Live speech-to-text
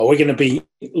We're going to be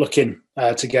looking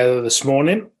together this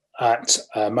morning at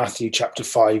Matthew chapter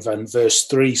 5 and verse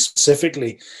 3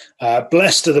 specifically.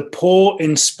 Blessed are the poor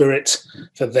in spirit,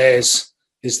 for theirs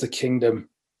is the kingdom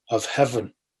of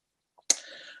heaven.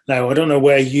 Now, I don't know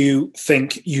where you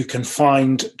think you can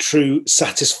find true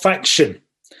satisfaction.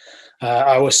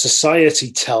 Our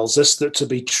society tells us that to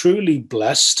be truly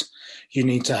blessed, you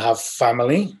need to have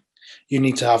family, you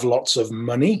need to have lots of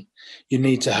money, you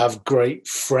need to have great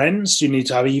friends, you need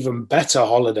to have even better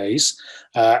holidays,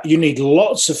 you need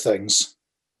lots of things.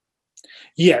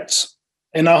 Yet,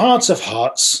 in our hearts of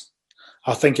hearts,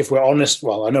 I think if we're honest,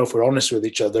 well, I know if we're honest with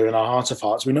each other in our heart of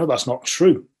hearts, we know that's not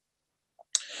true.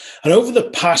 And over the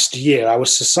past year, our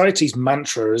society's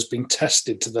mantra has been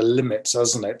tested to the limits,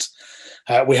 hasn't it?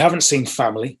 We haven't seen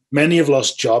family. Many have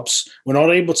lost jobs. We're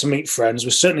not able to meet friends.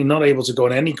 We're certainly not able to go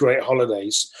on any great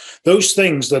holidays. Those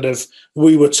things that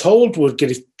we were told would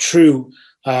give true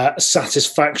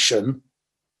satisfaction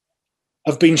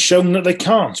have been shown that they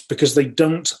can't, because they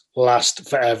don't last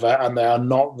forever and they are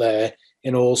not there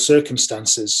in all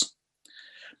circumstances.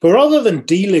 But rather than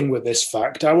dealing with this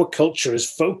fact, our culture is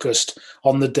focused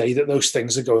on the day that those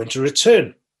things are going to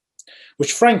return,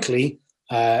 which frankly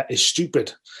is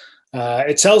stupid.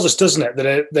 It tells us, doesn't it,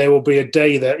 that there will be a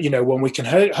day that, when we can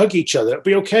hug each other, it'll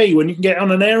be okay. When you can get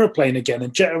on an aeroplane again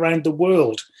and jet around the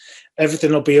world,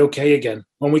 everything will be okay again.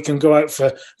 When we can go out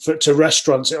to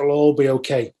restaurants, it'll all be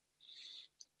okay.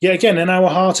 Yet again, in our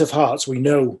heart of hearts, we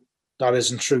know that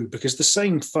isn't true, because the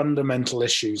same fundamental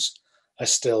issues are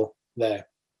still there.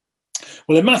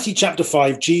 Well, in Matthew chapter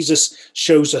 5, Jesus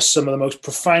shows us some of the most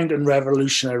profound and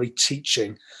revolutionary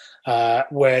teaching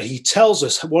where he tells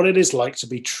us what it is like to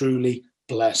be truly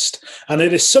blessed. And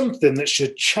it is something that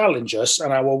should challenge us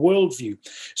and our worldview.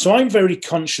 So I'm very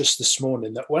conscious this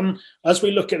morning that as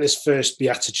we look at this first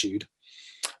beatitude,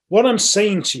 what I'm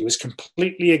saying to you is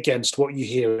completely against what you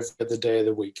hear every day of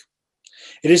the week.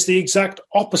 It is the exact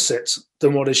opposite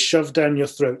than what is shoved down your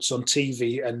throats on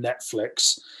TV and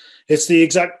Netflix. It's the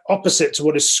exact opposite to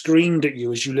what is screamed at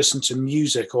you as you listen to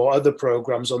music or other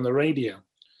programs on the radio.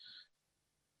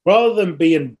 Rather than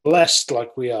being blessed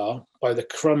like we are by the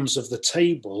crumbs of the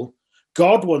table,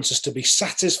 God wants us to be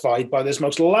satisfied by this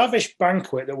most lavish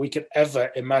banquet that we could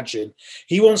ever imagine.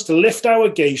 He wants to lift our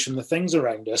gaze from the things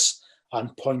around us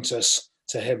and point us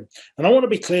to him. And I want to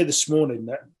be clear this morning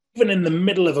that even in the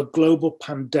middle of a global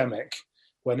pandemic,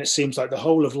 when it seems like the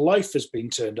whole of life has been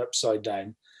turned upside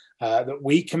down, that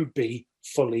we can be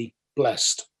fully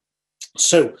blessed.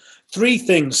 So, three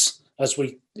things as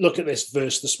we look at this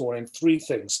verse this morning, three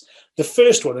things. The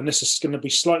first one, and this is going to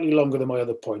be slightly longer than my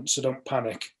other point, so don't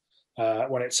panic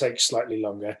when it takes slightly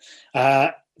longer.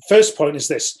 First point is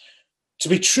this: to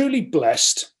be truly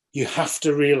blessed, you have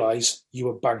to realize you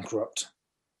are bankrupt.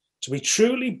 To be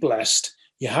truly blessed,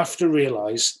 you have to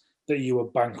realize that you are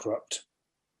bankrupt.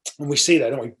 And we see that,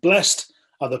 don't we? Blessed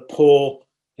are the poor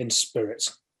in spirit.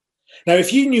 Now,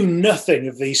 if you knew nothing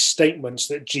of these statements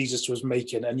that Jesus was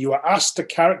making and you were asked to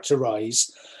characterize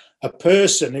a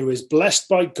person who is blessed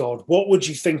by God, what would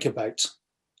you think about?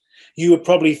 You would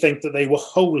probably think that they were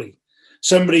holy,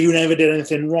 somebody who never did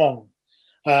anything wrong.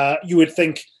 You would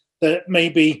think that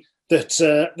maybe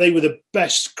that they were the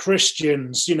best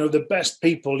Christians, the best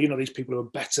people, these people who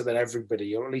are better than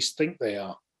everybody, or at least think they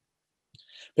are.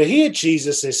 But here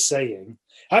Jesus is saying,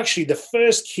 actually, the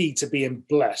first key to being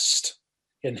blessed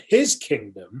in his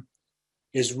kingdom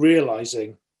is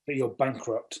realizing that you're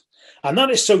bankrupt. And that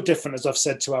is so different, as I've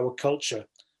said, to our culture.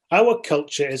 Our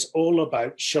culture is all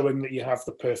about showing that you have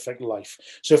the perfect life.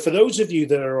 So for those of you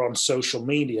that are on social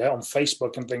media, on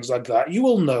Facebook and things like that, you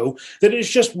will know that it's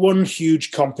just one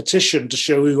huge competition to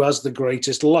show who has the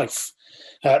greatest life.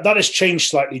 That has changed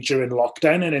slightly during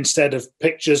lockdown, and instead of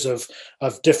pictures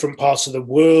of different parts of the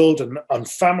world and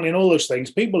family and all those things,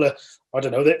 people are, I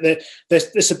don't know,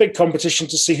 there's a big competition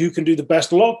to see who can do the best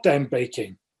lockdown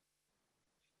baking.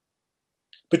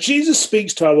 But Jesus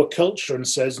speaks to our culture and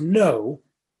says, no,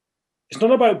 it's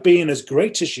not about being as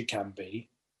great as you can be.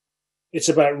 It's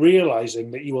about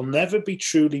realizing that you will never be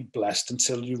truly blessed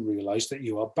until you realize that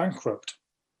you are bankrupt.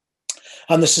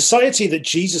 And the society that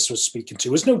Jesus was speaking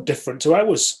to was no different to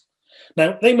ours.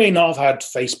 Now, they may not have had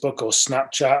Facebook or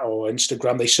Snapchat or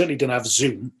Instagram. They certainly didn't have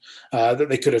Zoom that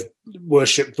they could have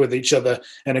worshipped with each other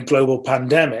in a global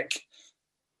pandemic.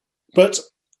 But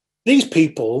these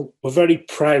people were very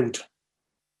proud.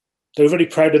 They were very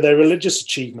proud of their religious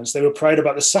achievements. They were proud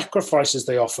about the sacrifices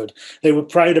they offered. They were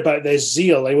proud about their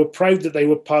zeal. They were proud that they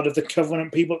were part of the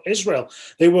covenant people of Israel.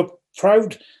 They were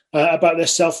proud about their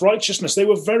self-righteousness. They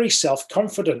were very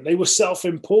self-confident. They were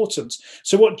self-important.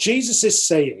 So what Jesus is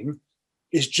saying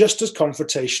is just as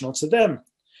confrontational to them.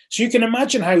 So you can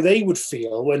imagine how they would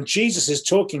feel when Jesus is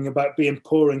talking about being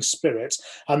poor in spirit.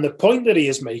 And the point that he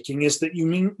is making is that you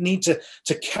need to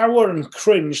cower and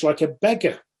cringe like a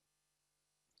beggar.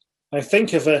 I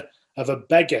think of a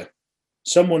beggar,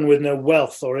 someone with no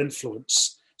wealth or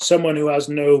influence, someone who has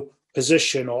no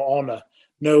position or honor,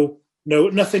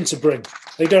 nothing to bring.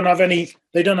 They don't have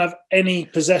any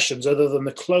possessions other than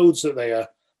the clothes that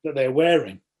they're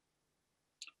wearing.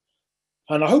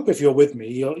 And I hope if you're with me,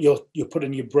 you're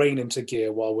putting your brain into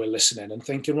gear while we're listening and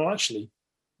thinking, well, actually,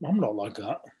 I'm not like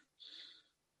that.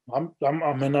 I'm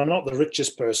not the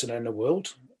richest person in the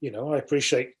world. I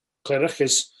appreciate Cleric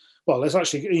is, well, it's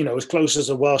actually, as close as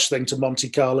a Welsh thing to Monte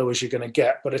Carlo as you're going to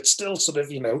get, but it's still sort of,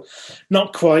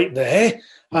 not quite there.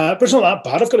 But it's not that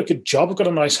bad. I've got a good job. I've got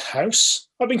a nice house.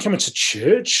 I've been coming to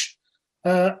church.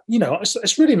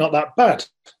 It's really not that bad.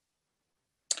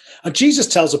 And Jesus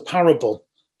tells a parable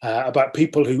about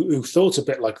people who thought a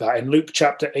bit like that in Luke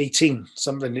chapter 18,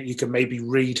 something that you can maybe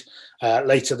read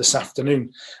later this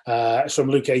afternoon. It's from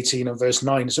Luke 18 and verse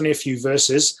 9. It's only a few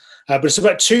verses, but it's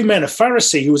about two men, a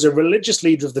Pharisee who was a religious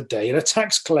leader of the day and a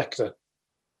tax collector.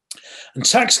 And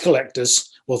tax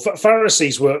collectors,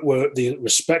 Pharisees were the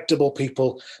respectable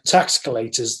people. Tax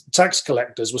collectors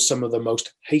were some of the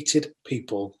most hated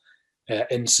people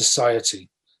in society.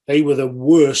 They were the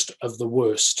worst of the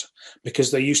worst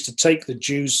because they used to take the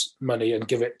Jews' money and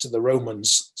give it to the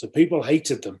Romans. So people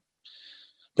hated them.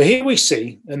 But here we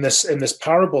see in this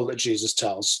parable that Jesus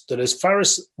tells that this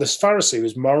Pharisee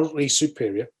was morally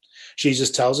superior.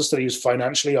 Jesus tells us that he was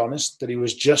financially honest, that he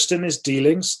was just in his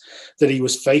dealings, that he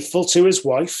was faithful to his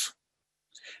wife,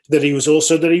 that he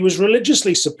was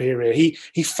religiously superior.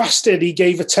 He fasted. He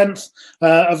gave a tenth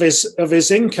of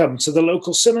his income to the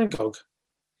local synagogue.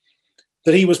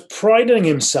 That he was priding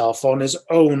himself on his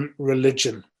own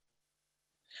religion.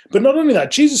 But not only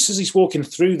that, Jesus, as he's walking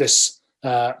through this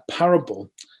parable,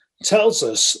 tells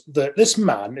us that this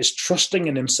man is trusting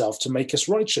in himself to make us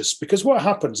righteous, because what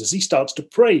happens is he starts to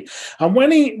pray. And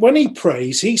when he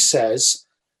prays, he says,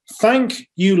 "Thank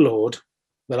you, Lord,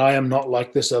 that I am not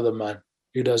like this other man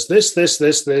who does this,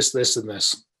 and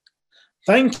this.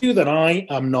 Thank you that I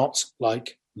am not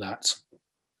like that."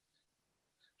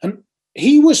 And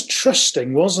he was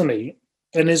trusting, wasn't he,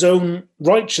 in his own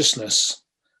righteousness.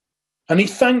 And he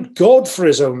thanked God for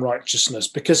his own righteousness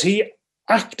because he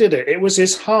acted it. It was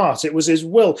his heart. It was his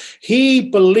will. He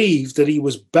believed that he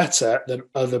was better than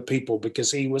other people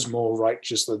because he was more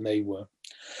righteous than they were.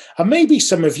 And maybe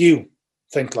some of you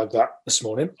think like that this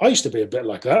morning. I used to be a bit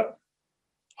like that.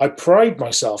 I pride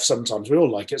myself sometimes. We all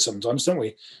like it sometimes, don't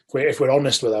we? If we're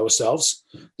honest with ourselves,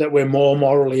 that we're more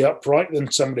morally upright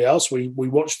than somebody else. We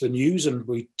watch the news and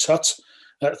we tut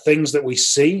at things that we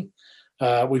see.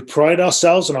 We pride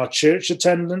ourselves on our church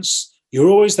attendance. You're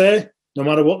always there, no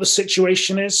matter what the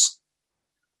situation is.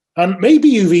 And maybe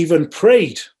you've even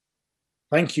prayed,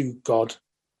 "Thank you, God,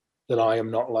 that I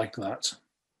am not like that."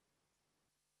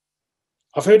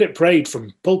 I've heard it prayed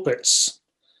from pulpits.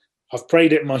 I've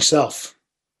prayed it myself.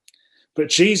 But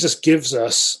Jesus gives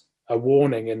us a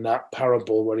warning in that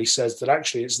parable where he says that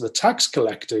actually it's the tax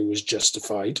collector who was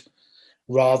justified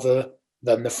rather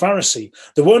than the Pharisee.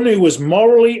 The one who was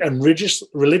morally and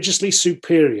religiously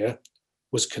superior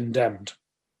was condemned.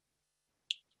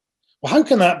 Well, how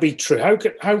can that be true? How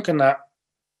can that?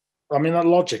 I mean, that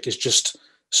logic is just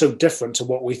so different to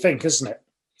what we think, isn't it?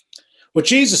 Well,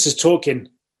 Jesus is talking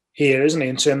here, isn't he,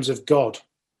 in terms of God?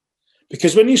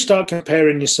 Because when you start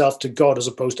comparing yourself to God as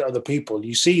opposed to other people,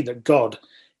 you see that God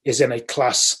is in a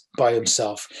class by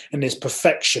himself, in his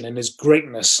perfection, in his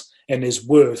greatness, in his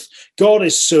worth. God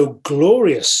is so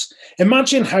glorious.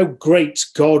 Imagine how great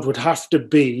God would have to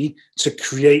be to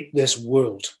create this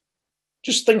world.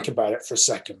 Just think about it for a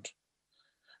second.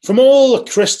 From all the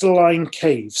crystalline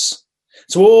caves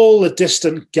to all the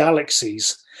distant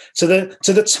galaxies, to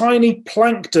the tiny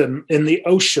plankton in the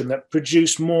ocean that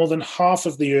produce more than half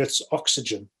of the Earth's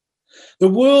oxygen. The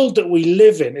world that we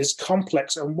live in is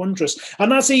complex and wondrous.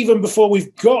 And that's even before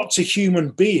we've got to human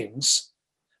beings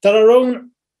that our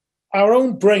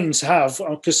own brains have,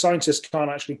 because scientists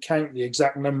can't actually count the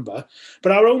exact number,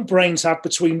 but our own brains have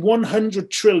between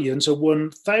 100 trillion to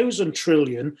 1,000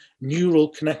 trillion neural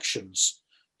connections.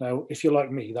 Now, if you're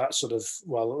like me, that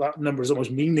number is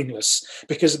almost meaningless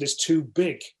because it is too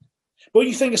big. But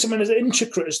you think of something as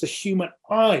intricate as the human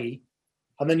eye,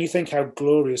 and then you think how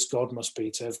glorious God must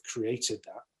be to have created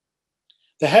that.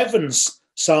 The heavens,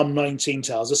 Psalm 19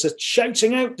 tells us, are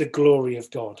shouting out the glory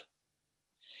of God.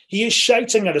 He is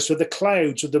shouting at us with the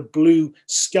clouds, with the blue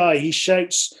sky. He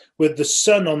shouts with the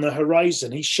sun on the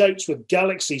horizon. He shouts with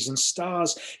galaxies and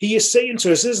stars. He is saying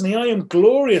to us, isn't he, "I am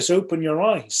glorious, open your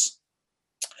eyes."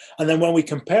 And then when we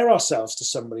compare ourselves to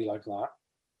somebody like that,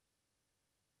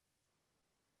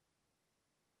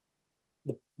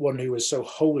 the one who is so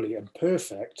holy and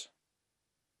perfect,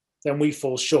 then we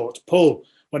fall short. Paul,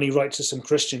 when he writes to some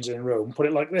Christians in Rome, put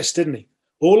it like this, didn't he?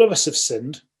 All of us have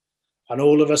sinned, and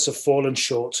all of us have fallen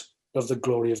short of the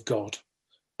glory of God.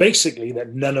 Basically,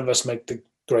 that none of us make the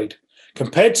grade.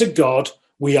 Compared to God,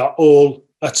 we are all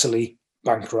utterly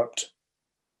bankrupt.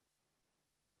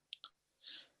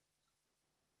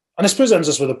 And this presents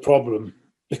us with a problem,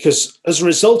 because as a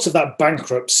result of that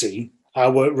bankruptcy,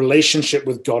 our relationship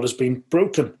with God has been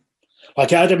broken.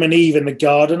 Like Adam and Eve in the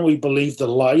garden, we believed the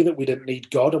lie that we didn't need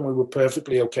God and we were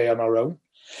perfectly okay on our own.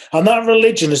 And that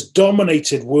religion has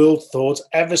dominated world thought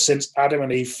ever since Adam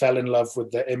and Eve fell in love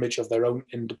with the image of their own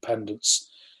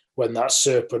independence. When that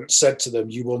serpent said to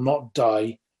them, "You will not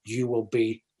die, you will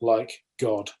be like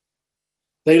God."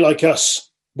 They, like us,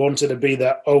 wanted to be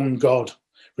their own God,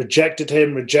 rejected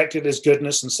him, rejected his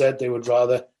goodness, and said they would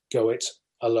rather go it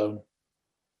alone.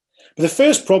 But the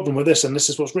first problem with this, and this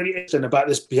is what's really interesting about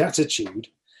this beatitude,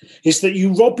 is that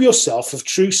you rob yourself of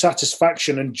true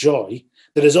satisfaction and joy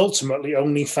that is ultimately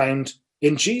only found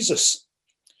in Jesus.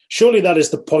 Surely that is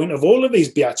the point of all of these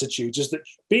beatitudes, is that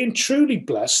being truly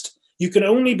blessed, you can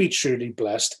only be truly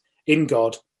blessed in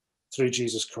God through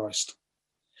Jesus Christ.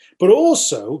 But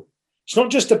also, it's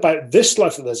not just about this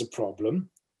life that there's a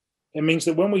problem. It means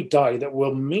that when we die, that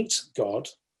we'll meet God,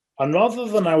 and rather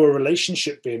than our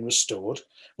relationship being restored,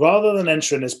 rather than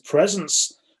entering his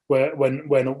presence when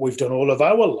we've done all of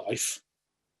our life,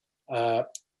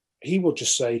 he will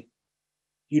just say,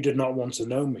 "You did not want to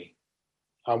know me,"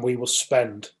 and we will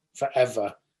spend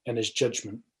forever in his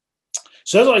judgment.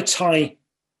 So as I tie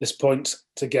this point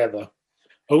together,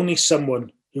 only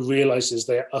someone who realizes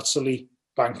they are utterly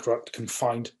bankrupt can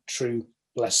find true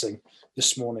blessing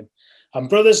this morning. And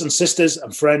brothers and sisters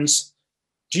and friends,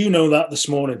 do you know that this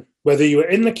morning? Whether you are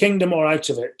in the kingdom or out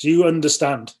of it, do you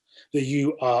understand that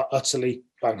you are utterly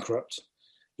bankrupt?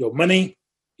 Your money,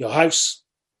 your house,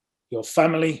 your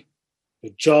family,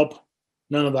 your job,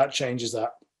 none of that changes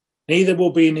that. Neither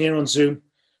will being here on Zoom,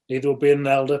 neither will being an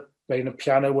elder, playing a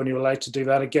piano when you're allowed to do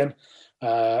that again.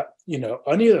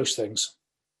 Any of those things.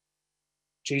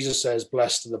 Jesus says,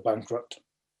 "Blessed are the bankrupt,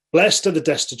 blessed are the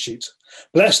destitute,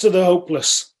 blessed are the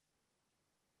hopeless,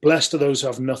 blessed are those who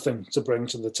have nothing to bring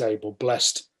to the table,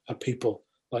 blessed are people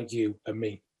like you and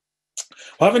me."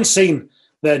 Well, having seen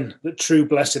then that true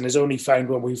blessing is only found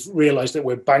when we've realized that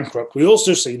we're bankrupt, we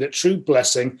also see that true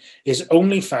blessing is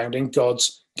only found in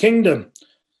God's kingdom.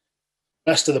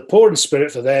 Blessed are the poor in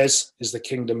spirit, for theirs is the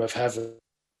kingdom of heaven.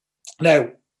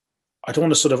 Now, I don't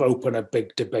want to sort of open a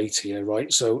big debate here,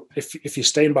 right? So if you're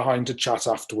staying behind to chat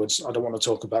afterwards, I don't want to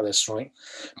talk about this, right?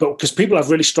 But because people have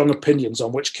really strong opinions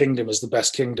on which kingdom is the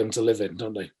best kingdom to live in,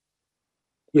 don't they?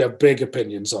 We have big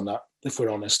opinions on that, if we're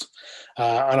honest.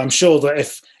 And I'm sure that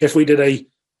if we did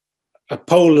a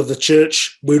poll of the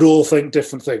church, we'd all think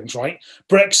different things, right?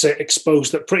 Brexit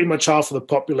exposed that pretty much half of the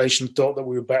population thought that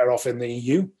we were better off in the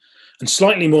EU, and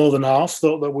slightly more than half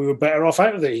thought that we were better off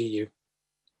out of the EU.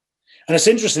 And it's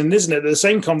interesting, isn't it, that the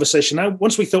same conversation now,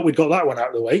 once we thought we'd got that one out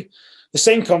of the way, the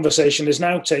same conversation is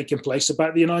now taking place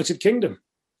about the United Kingdom,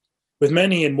 with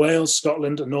many in Wales,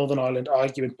 Scotland, and Northern Ireland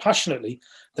arguing passionately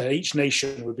that each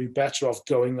nation would be better off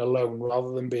going alone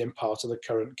rather than being part of the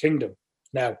current kingdom.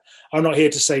 Now, I'm not here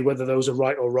to say whether those are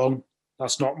right or wrong.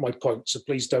 That's not my point, so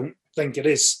please don't think it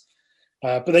is.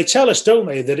 But they tell us, don't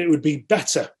they, that it would be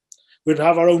better. We'd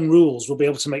have our own rules. We'll be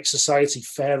able to make society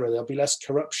fairer. There'll be less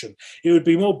corruption. It would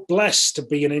be more blessed to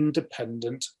be an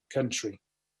independent country.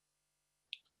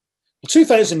 Well,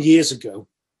 2,000 years ago,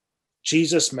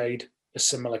 Jesus made a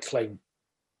similar claim.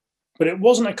 But it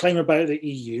wasn't a claim about the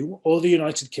EU or the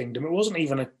United Kingdom. It wasn't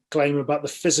even a claim about the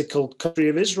physical country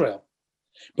of Israel.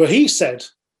 But he said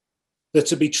that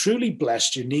to be truly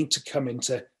blessed, you need to come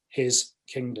into his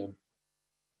kingdom.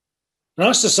 And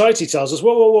our society tells us,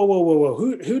 whoa.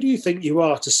 Who do you think you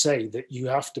are to say that you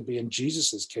have to be in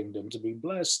Jesus's kingdom to be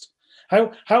blessed?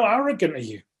 How arrogant are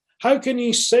you? How can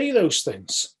you say those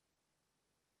things?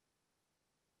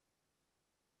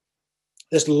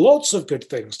 There's lots of good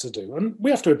things to do. And we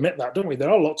have to admit that, don't we?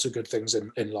 There are lots of good things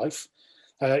in life.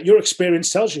 Your experience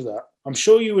tells you that. I'm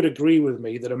sure you would agree with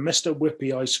me that a Mr.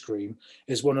 Whippy ice cream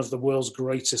is one of the world's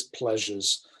greatest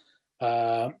pleasures.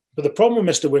 But the problem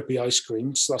with Mr. Whippy ice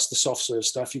creams, that's the soft serve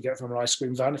stuff you get from an ice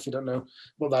cream van, if you don't know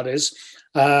what that is.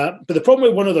 But the problem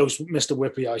with one of those Mr.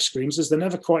 Whippy ice creams is they're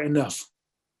never quite enough.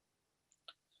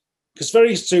 Because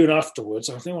very soon afterwards,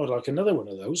 I think I'd like another one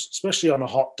of those, especially on a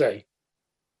hot day.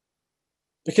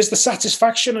 Because the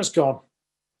satisfaction has gone.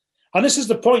 And this is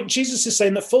the point. Jesus is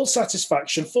saying that full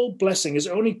satisfaction, full blessing is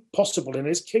only possible in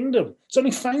his kingdom. It's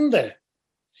only found there.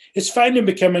 It's found in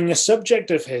becoming a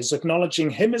subject of his, acknowledging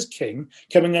him as king,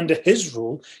 coming under his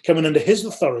rule, coming under his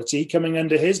authority, coming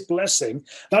under his blessing.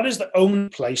 That is the only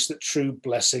place that true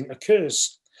blessing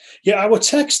occurs. Yet our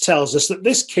text tells us that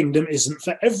this kingdom isn't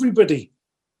for everybody.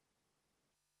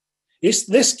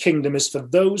 This kingdom is for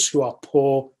those who are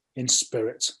poor in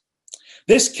spirit.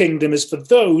 This kingdom is for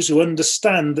those who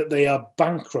understand that they are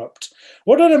bankrupt.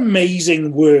 What an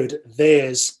amazing word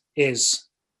theirs is.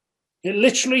 It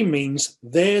literally means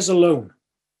theirs alone.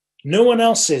 No one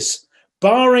else's,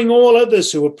 barring all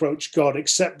others who approach God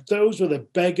except those with a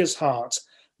beggar's heart.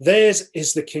 Theirs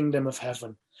is the kingdom of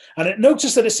heaven. And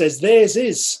notice that it says theirs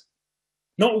is,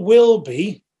 not will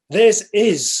be, theirs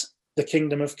is the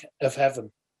kingdom of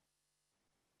heaven.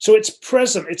 So it's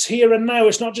present, it's here and now.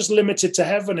 It's not just limited to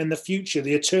heaven in the future,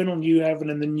 the eternal new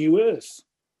heaven and the new earth.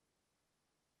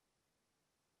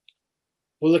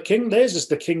 Well, theirs is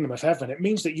the kingdom of heaven. It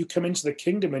means that you come into the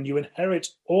kingdom and you inherit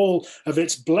all of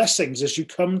its blessings as you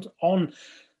come on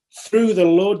through the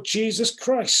Lord Jesus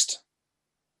Christ.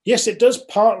 Yes, it does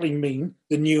partly mean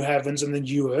the new heavens and the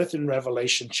new earth in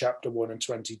Revelation chapter 21 and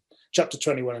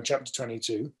chapter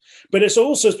 22. But it's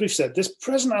also, as we've said, this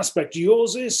present aspect,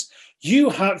 yours is,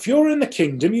 if you're in the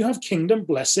kingdom, you have kingdom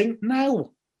blessing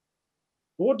now.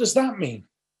 What does that mean?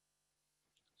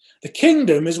 The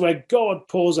kingdom is where God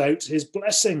pours out his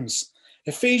blessings.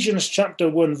 Ephesians chapter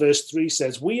 1 verse 3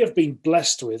 says, we have been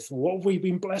blessed with, what have we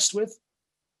been blessed with?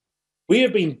 We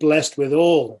have been blessed with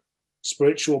all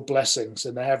spiritual blessings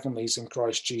in the heavenlies in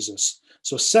Christ Jesus.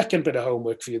 So a second bit of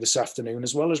homework for you this afternoon,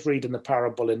 as well as reading the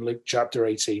parable in Luke chapter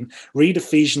 18, read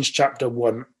Ephesians chapter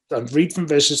 1 and read from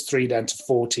verses 3 down to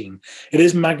 14. It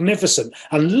is magnificent.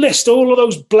 And list all of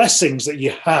those blessings that you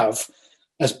have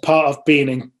as part of being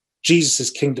in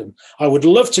Jesus' kingdom. I would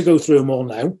love to go through them all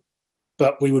now,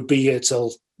 but we would be here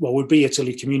till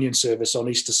your communion service on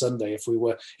Easter Sunday if we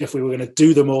were going to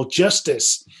do them all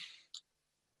justice.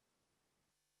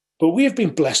 But we have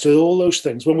been blessed with all those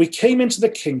things. When we came into the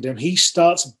kingdom, he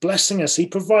starts blessing us. He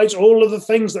provides all of the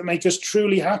things that make us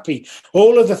truly happy,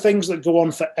 all of the things that go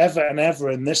on forever and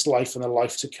ever in this life and the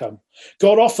life to come.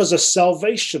 God offers us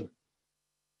salvation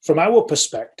from our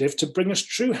perspective to bring us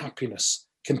true happiness,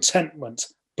 contentment,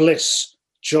 bliss,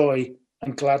 joy,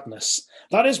 and gladness.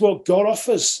 That is what God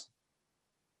offers.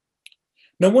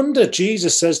 No wonder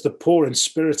Jesus says the poor in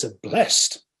spirit are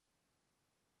blessed,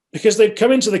 because they've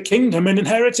come into the kingdom and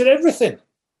inherited everything.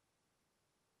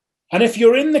 And if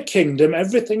you're in the kingdom,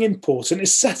 everything important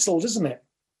is settled, isn't it?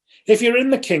 If you're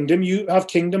in the kingdom, you have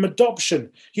kingdom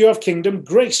adoption, you have kingdom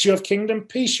grace, you have kingdom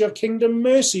peace, you have kingdom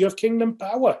mercy, you have kingdom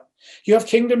power, you have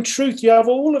kingdom truth, you have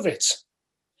all of it.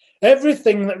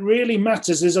 Everything that really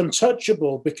matters is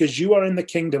untouchable because you are in the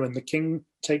kingdom and the king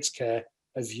takes care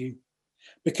of you.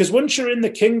 Because once you're in the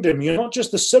kingdom, you're not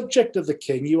just the subject of the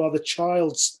king, you are the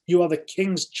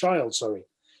king's child,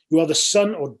 You are the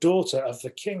son or daughter of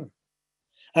the king.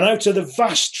 And out of the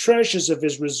vast treasures of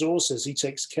his resources, he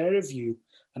takes care of you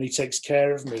and he takes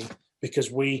care of me because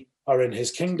we are in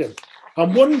his kingdom.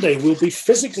 And one day we'll be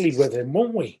physically with him,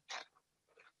 won't we?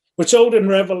 We're told in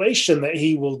Revelation that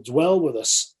he will dwell with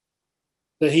us,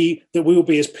 that we will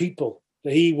be his people,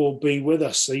 that he will be with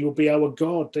us, that he will be our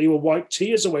God, that he will wipe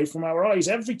tears away from our eyes,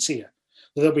 every tear,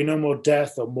 that there'll be no more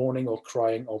death or mourning or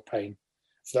crying or pain,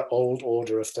 for that old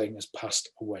order of thing has passed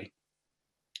away.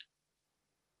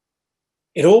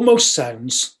 It almost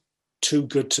sounds too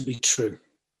good to be true,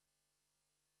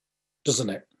 doesn't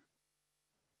it?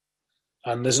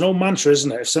 And there's an old mantra,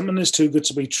 isn't it? If something is too good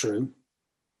to be true,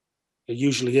 it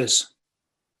usually is.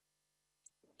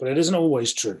 But it isn't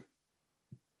always true.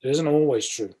 It isn't always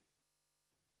true.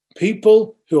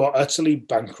 People who are utterly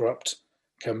bankrupt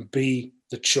can be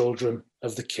the children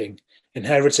of the king,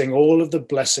 inheriting all of the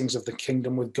blessings of the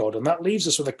kingdom with God. And that leaves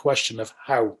us with a question of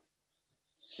how.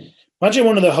 Imagine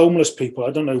one of the homeless people.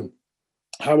 I don't know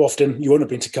how often, you won't have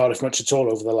been to Cardiff much at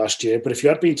all over the last year, but if you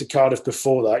had been to Cardiff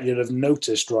before that, you'd have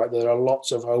noticed, right, there are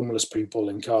lots of homeless people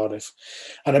in Cardiff.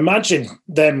 And imagine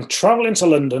them travelling to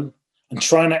London and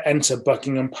trying to enter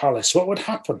Buckingham Palace. What would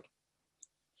happen?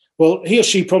 Well, he or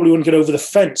she probably wouldn't get over the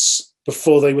fence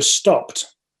before they were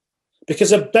stopped,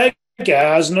 because a beggar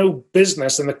has no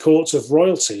business in the courts of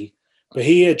royalty. But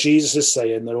here Jesus is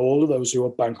saying that all of those who are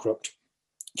bankrupt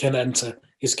can enter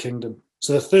his kingdom.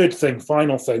 So the third thing,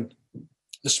 final thing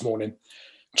this morning,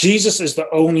 Jesus is the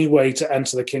only way to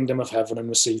enter the kingdom of heaven and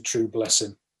receive true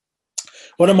blessing.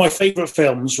 One of my favorite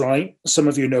films, right? Some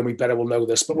of you know me better will know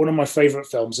this, but one of my favorite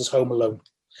films is Home Alone.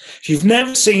 If you've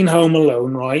never seen Home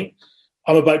Alone, right,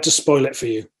 I'm about to spoil it for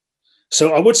you.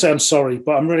 So I would say I'm sorry,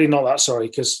 but I'm really not that sorry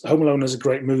because Home Alone is a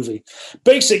great movie.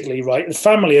 Basically, right, the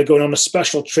family are going on a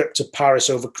special trip to Paris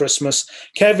over Christmas.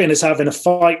 Kevin is having a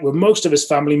fight with most of his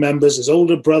family members, his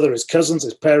older brother, his cousins,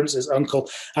 his parents, his uncle,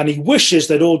 and he wishes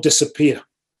they'd all disappear.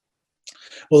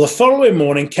 Well, the following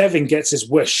morning, Kevin gets his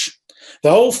wish.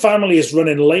 The whole family is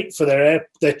running late for their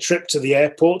trip to the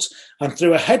airport, and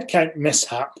through a head count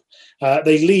mishap,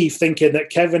 they leave thinking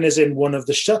that Kevin is in one of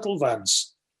the shuttle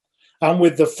vans. And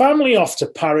with the family off to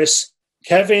Paris,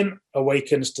 Kevin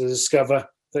awakens to discover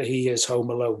that he is home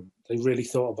alone. They really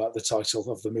thought about the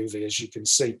title of the movie, as you can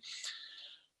see.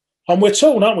 And we're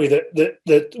told, aren't we,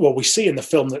 that we see in the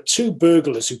film that two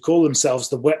burglars who call themselves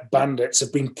the Wet Bandits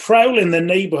have been prowling the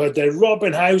neighborhood. They're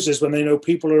robbing houses when they know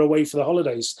people are away for the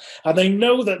holidays. And they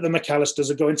know that the McAllisters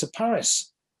are going to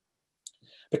Paris.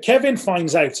 But Kevin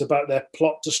finds out about their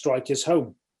plot to strike his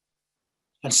home.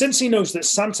 And since he knows that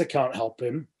Santa can't help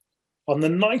him, on the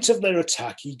night of their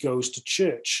attack, he goes to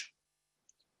church.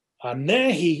 And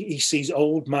there he sees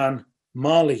Old Man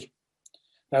Marley.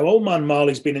 Now, Old Man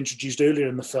Marley's been introduced earlier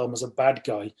in the film as a bad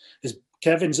guy. Is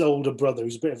Kevin's older brother,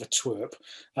 who's a bit of a twerp.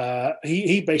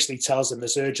 He basically tells him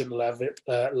this urgent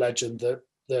legend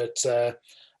that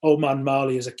Old Man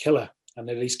Marley is a killer and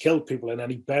that he's killed people, and then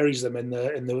he buries them in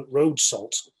the road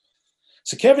salt.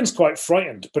 So Kevin's quite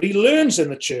frightened, but he learns in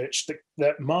the church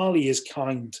that Marley is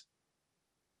kind.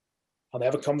 And they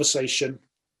have a conversation,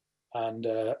 and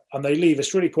they leave.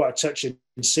 It's really quite a touching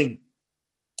scene.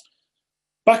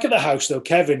 Back at the house, though,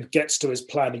 Kevin gets to his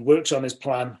plan. He works on his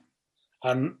plan.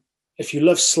 And if you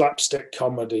love slapstick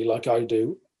comedy like I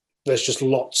do, there's just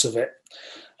lots of it.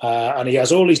 And he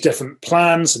has all these different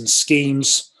plans and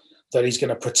schemes that he's going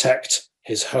to protect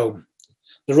his home.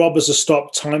 The robbers are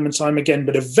stopped time and time again,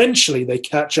 but eventually they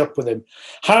catch up with him.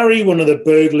 Harry, one of the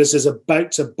burglars, is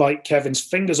about to bite Kevin's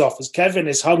fingers off as Kevin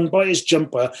is hung by his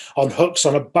jumper on hooks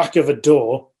on the back of a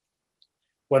door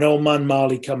when Old Man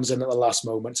Marley comes in at the last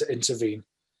moment to intervene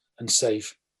and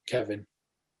save Kevin.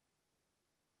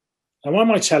 Now, why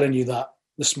am I telling you that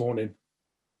this morning?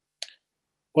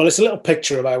 Well, it's a little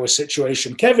picture of our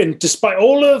situation. Kevin, despite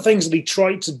all of the things that he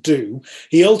tried to do,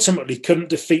 he ultimately couldn't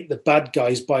defeat the bad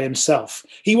guys by himself.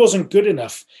 He wasn't good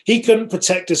enough. He couldn't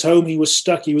protect his home. He was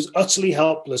stuck. He was utterly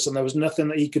helpless, and there was nothing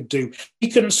that he could do. He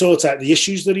couldn't sort out the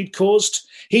issues that he'd caused.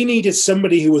 He needed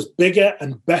somebody who was bigger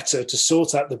and better to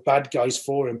sort out the bad guys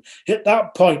for him. At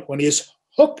that point, when he is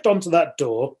hooked onto that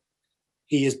door,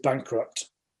 he is bankrupt.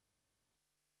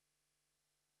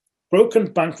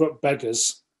 Broken, bankrupt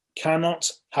beggars cannot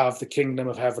have the kingdom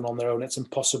of heaven on their own. It's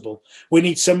impossible. We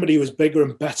need somebody who is bigger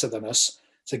and better than us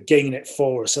to gain it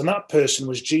for us. And that person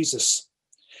was Jesus.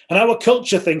 And our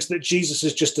culture thinks that Jesus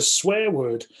is just a swear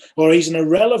word or he's an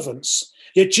irrelevance.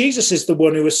 Yet Jesus is the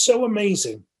one who is so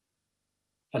amazing.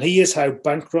 And he is how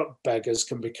bankrupt beggars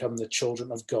can become the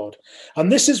children of God. And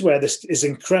this is where this is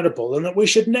incredible, and that we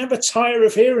should never tire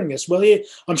of hearing this. Well,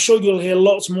 I'm sure you'll hear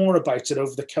lots more about it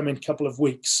over the coming couple of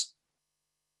weeks.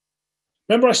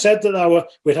 Remember I said that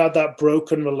we'd had that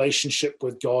broken relationship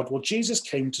with God? Well, Jesus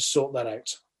came to sort that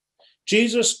out.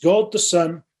 Jesus, God the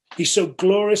Son, he's so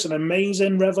glorious and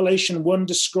amazing. Revelation 1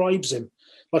 describes him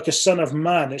like a son of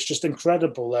man. It's just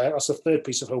incredible there. That's the third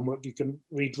piece of homework. You can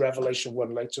read Revelation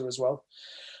 1 later as well.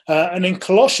 And in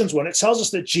Colossians 1, it tells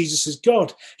us that Jesus is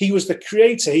God. He was the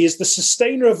creator. He is the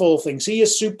sustainer of all things. He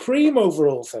is supreme over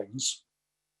all things.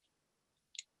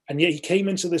 And yet he came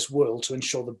into this world to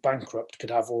ensure the bankrupt could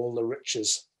have all the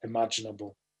riches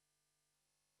imaginable.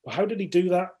 Well, how did he do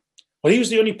that? Well, he was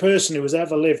the only person who has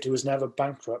ever lived who was never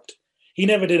bankrupt. He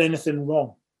never did anything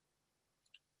wrong.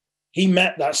 He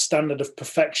met that standard of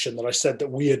perfection that I said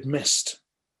that we had missed.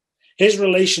 His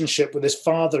relationship with his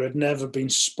Father had never been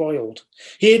spoiled.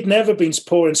 He had never been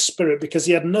poor in spirit because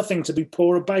he had nothing to be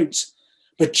poor about.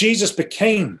 But Jesus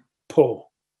became poor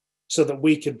so that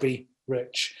we could be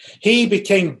rich. He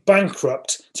became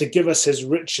bankrupt to give us his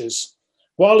riches.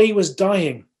 While he was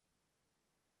dying,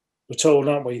 we're told,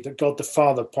 aren't we, that God the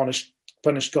Father punished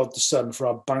God the Son for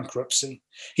our bankruptcy.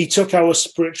 He took our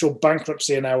spiritual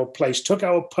bankruptcy in our place, took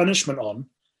our punishment on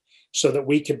so that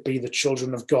we could be the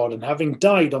children of God. And having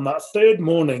died on that third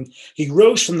morning, he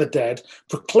rose from the dead,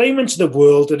 proclaiming to the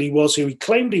world that he was who he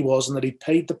claimed he was and that he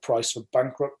paid the price for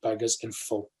bankrupt beggars in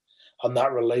full. And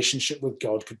that relationship with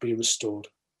God could be restored.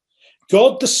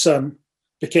 God the Son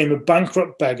became a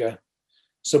bankrupt beggar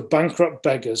so bankrupt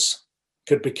beggars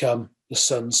could become the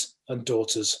sons and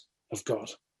daughters of God.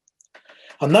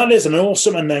 And that is an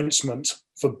awesome announcement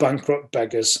for bankrupt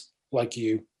beggars like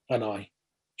you and I.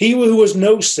 He who was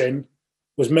no sin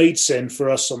was made sin for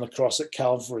us on the cross at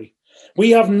Calvary.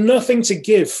 We have nothing to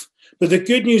give, But the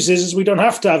good news is we don't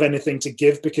have to have anything to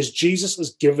give because Jesus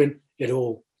has given it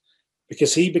all.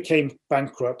 Because he became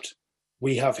bankrupt,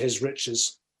 we have his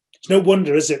riches. It's no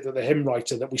wonder, is it, that the hymn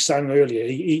writer that we sang earlier,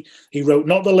 he wrote,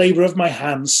 "Not the labour of my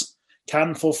hands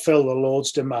can fulfil the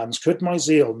Lord's demands. Could my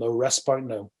zeal no respite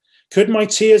know? Could my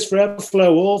tears forever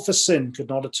flow, all for sin could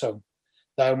not atone.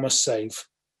 Thou must save,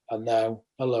 and thou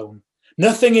alone.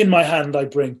 Nothing in my hand I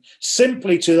bring,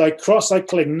 simply to thy cross I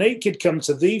cling. Naked come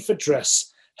to thee for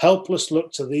dress, helpless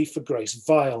look to thee for grace.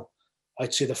 Vile I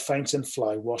to the fountain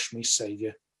fly, wash me,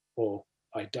 Saviour, or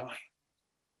I die."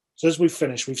 So as we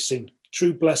finish, we've seen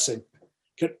true blessing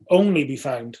can only be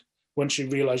found once you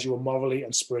realize you are morally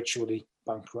and spiritually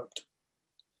bankrupt.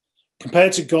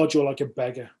 Compared to God, you're like a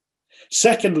beggar.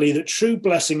 Secondly, that true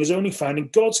blessing is only found in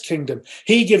God's kingdom.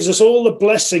 He gives us all the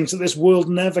blessings that this world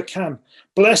never can,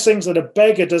 blessings that a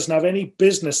beggar doesn't have any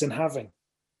business in having.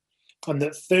 And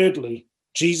that thirdly,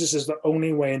 Jesus is the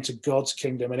only way into God's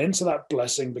kingdom and into that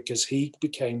blessing because he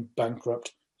became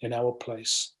bankrupt in our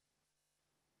place.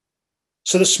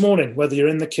 So this morning, whether you're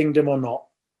in the kingdom or not,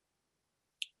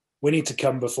 we need to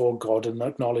come before God and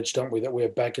acknowledge, don't we, that we're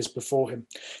beggars before him.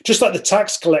 Just like the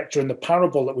tax collector in the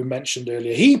parable that we mentioned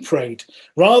earlier, he prayed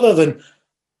rather than,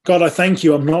 "God, I thank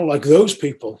you, I'm not like those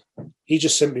people." He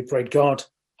just simply prayed, "God,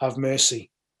 have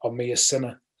mercy on me, a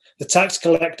sinner." The tax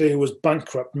collector who was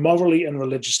bankrupt morally and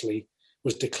religiously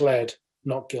was declared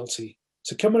not guilty.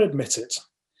 So come and admit it.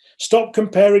 Stop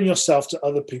comparing yourself to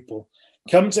other people.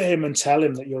 Come to him and tell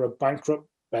him that you're a bankrupt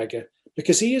beggar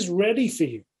because he is ready for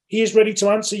you. He is ready to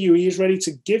answer you. He is ready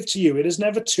to give to you. It is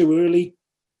never too early.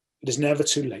 It is never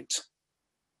too late.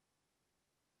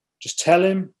 Just tell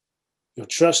him your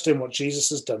trust in what Jesus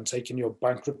has done, taking your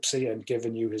bankruptcy and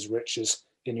given you his riches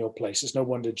in your place. It's no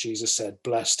wonder Jesus said,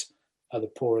 "Blessed are the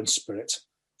poor in spirit,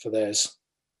 for theirs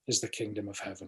is the kingdom of heaven."